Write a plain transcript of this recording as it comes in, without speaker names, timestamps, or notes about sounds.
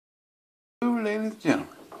ladies and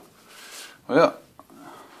gentlemen. Well,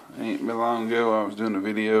 it ain't been long ago I was doing a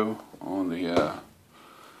video on the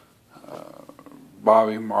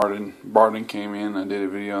Bobby Barton came in. I did a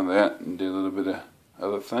video on that and did a little bit of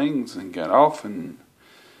other things and got off and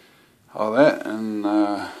all that, and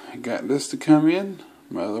I got this to come in,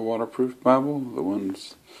 my other waterproof Bible, the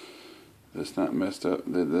ones that's not messed up,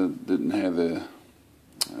 that didn't have the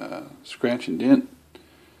scratch and dent.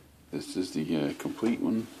 This is the complete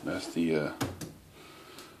one. That's the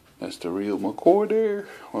real McCoy there.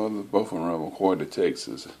 Well, both of them are McCoy. The text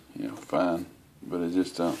is, fine, but it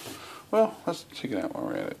just well, let's check it out while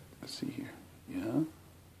we're at it. Let's see here. Yeah,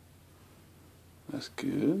 that's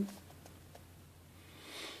good.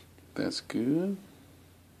 That's good.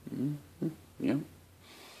 Yep.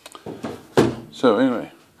 So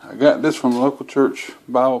anyway, I got this from local church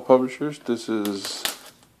Bible publishers. This is,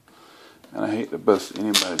 and I hate to bust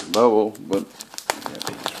anybody's bubble, but I got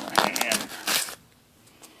these right hand.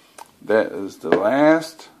 That is the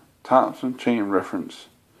last Thompson chain reference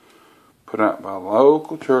put out by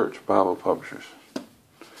local church Bible publishers.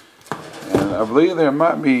 And I believe there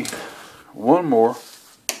might be one more,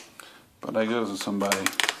 but that goes to somebody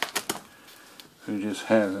who just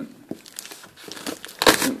hasn't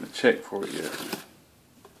sent the check for it yet.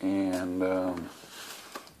 And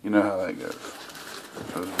you know how that goes.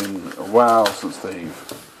 So it's been a while since they've,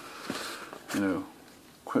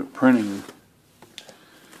 quit printing.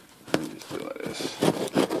 Let me just do it like this.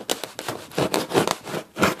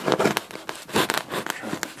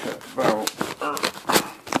 Trying to cut the Bible.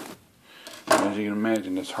 As you can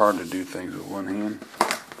imagine, it's hard to do things with one hand.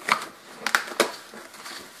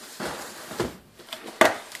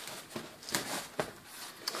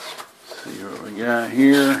 See what we got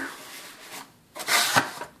here.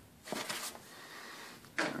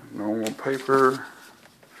 Normal paper.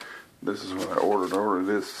 This is what I ordered.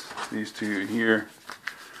 These two here.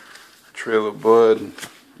 Trail of Blood,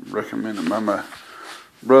 recommended by my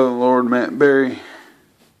brother Lord Matt Berry.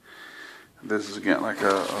 This has got like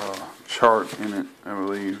a chart in it, I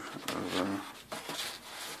believe.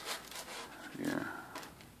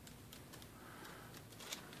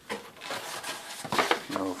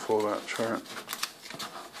 A fold out chart.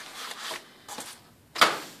 I'm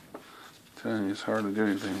telling you, it's hard to do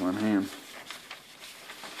anything with one hand.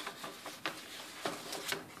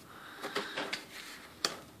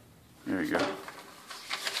 There you go.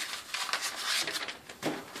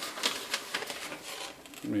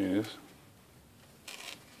 There it is.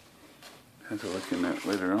 Have to look in that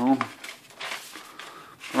later on.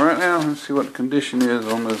 Right now, let's see what the condition is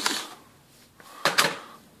on this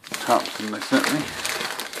Thompson they sent me.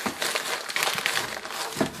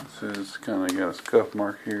 So it's kind of got a scuff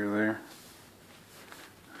mark here or there.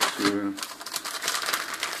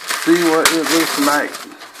 See what it looks like.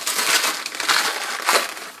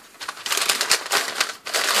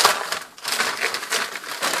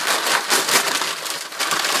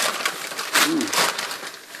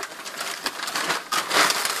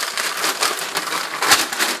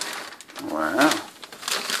 Wow.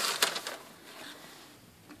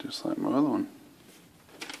 Just like my other one.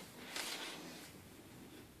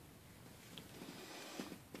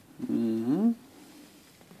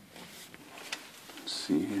 Let's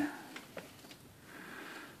see here.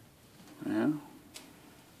 Yeah.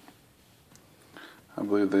 I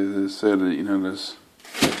believe they just said that,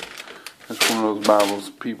 that's one of those Bibles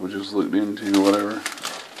people just looked into or whatever.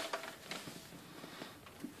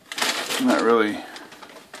 Not really.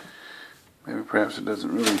 Maybe perhaps it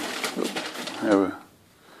doesn't really have a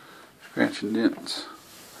scratch and dents.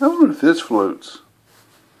 I wonder if this floats.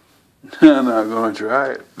 I'm not going to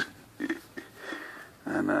try it.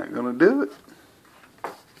 I'm not going to do it.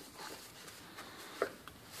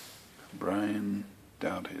 Brian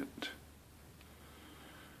doubt it.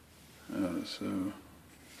 So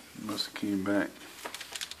must have came back.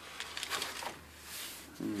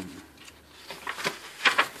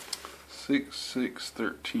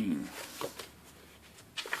 6/6/13.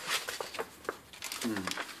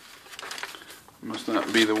 Must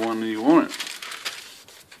not be the one that you wanted.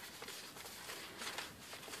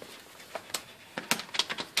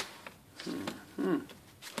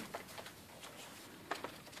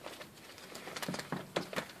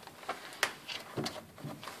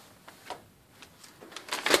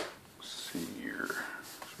 See here.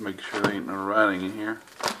 Just make sure there ain't no writing in here.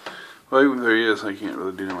 Well, even if there is, I can't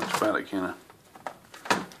really do much about it, can I?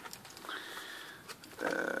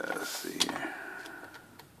 Let's see here.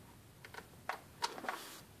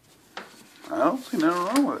 I don't see nothing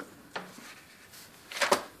wrong with it.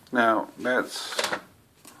 Now, that's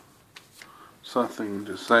something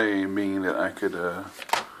to say, being that I could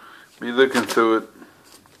be looking through it.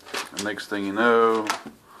 The next thing you know,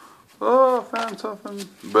 oh, I found something.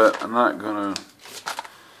 But I'm not going to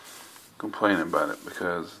complain about it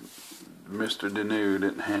because Mr. Denew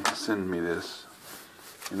didn't have to send me this.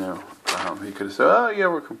 You know, he could have said, oh, yeah,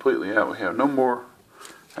 we're completely out. We have no more.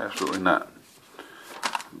 Absolutely not.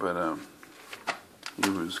 But he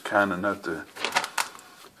was kind enough to,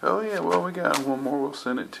 oh, yeah, well, we got one more. We'll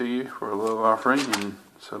send it to you for a love offering. And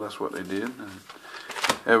so that's what they did. And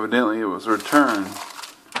evidently, it was returned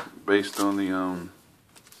based on the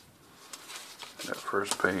that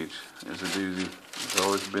first page. Is a doozy. It's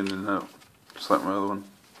always bending up, just like my other one.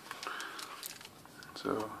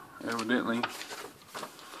 So evidently,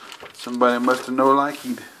 somebody must have no liked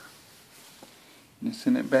and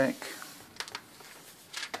sent it back.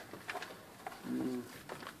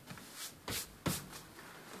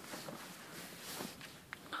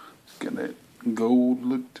 It's got that gold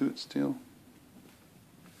look to it still.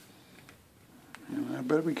 And I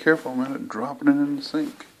better be careful. I'm not dropping it in the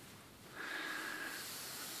sink.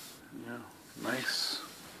 Yeah, nice.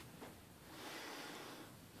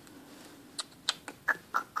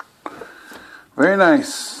 Very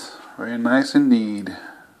nice. Very nice indeed.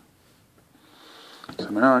 So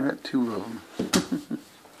now I got two of them.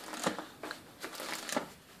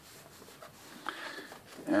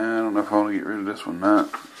 I don't know if I want to get rid of this one or not.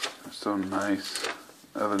 It's so nice.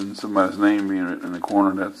 Other than somebody's name being written in the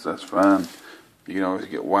corner, that's fine. You can always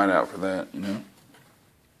get white out for that, you know.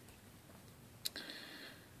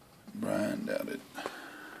 Brian doubt it.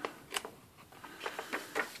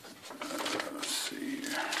 Let's see.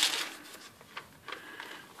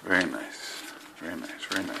 Very nice. Very nice.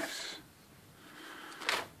 Very nice.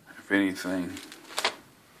 If anything,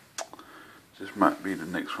 this might be the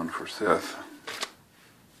next one for Seth.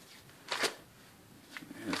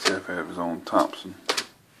 And Seth have his own Thompson.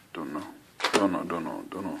 Don't know. Don't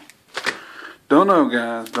know,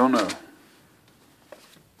 guys. Don't know.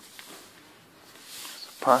 It's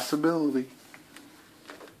a possibility.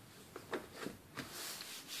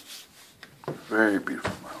 Very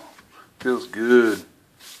beautiful. Feels good.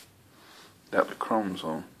 Got the crumbs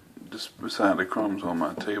on, just beside the crumbs on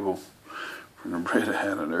my table from the bread I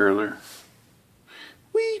had it earlier.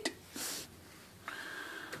 Wheat.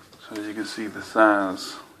 So as you can see the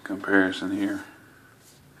size comparison here.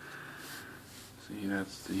 See,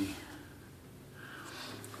 that's the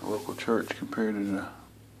local church compared to the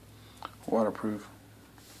waterproof.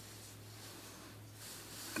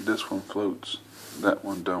 This one floats. That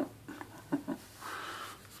one don't.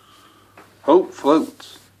 Hope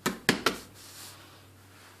floats.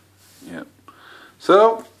 Yep.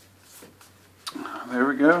 So, there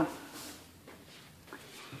we go.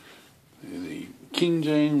 The King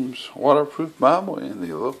James Waterproof Bible in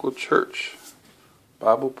the local church.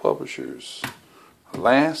 Bible publishers.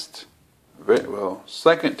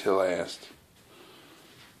 Second to last.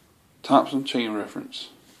 Thompson chain reference.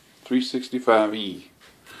 365E.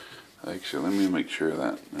 Actually, let me make sure of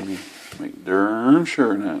that. Let me make darn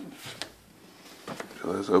sure of that. So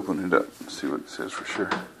let's open it up and see what it says for sure.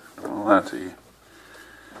 I don't lie to you.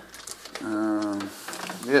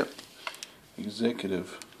 Yep.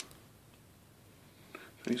 Executive.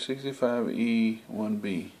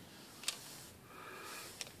 365E1B.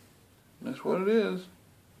 That's what it is.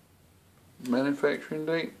 Manufacturing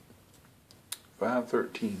date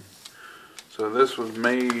 5/13. So this was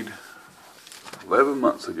made 11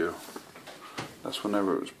 months ago. That's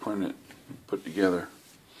whenever it was put together.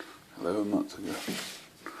 11 months ago.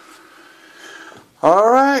 All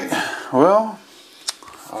right. Well,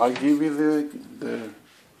 I'll give you the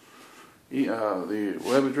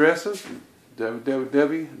web addresses: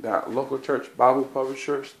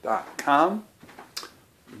 www.localchurchbiblepublishers.com,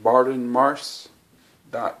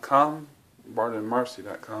 bardenmarcy.com,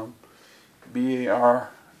 bardenmarcy.com,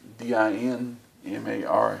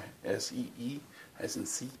 BARDINMARSEE as in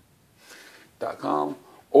C.com,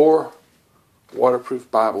 or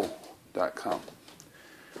waterproofbible.com.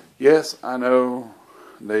 Yes, I know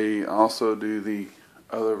they also do the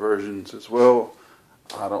other versions as well.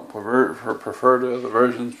 I don't prefer the other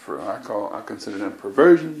versions. I consider them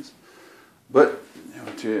perversions. But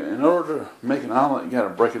in order to make an omelet, you got to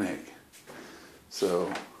break an egg.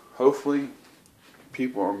 So hopefully,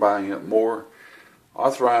 people are buying up more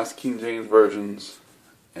authorized King James versions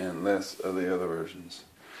and less of the other versions.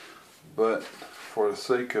 But for the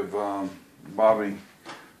sake of Bobby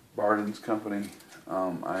Barden's company,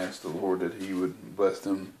 I asked the Lord that He would bless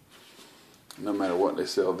them, no matter what they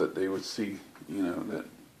sell, that they would see, that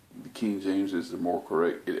the King James is the more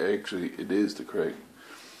correct. It is the correct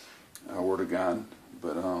Word of God.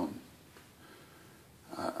 But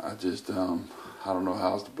I just I don't know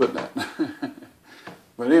how else to put that.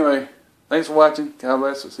 But anyway, thanks for watching. God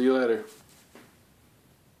bless. We'll see you later.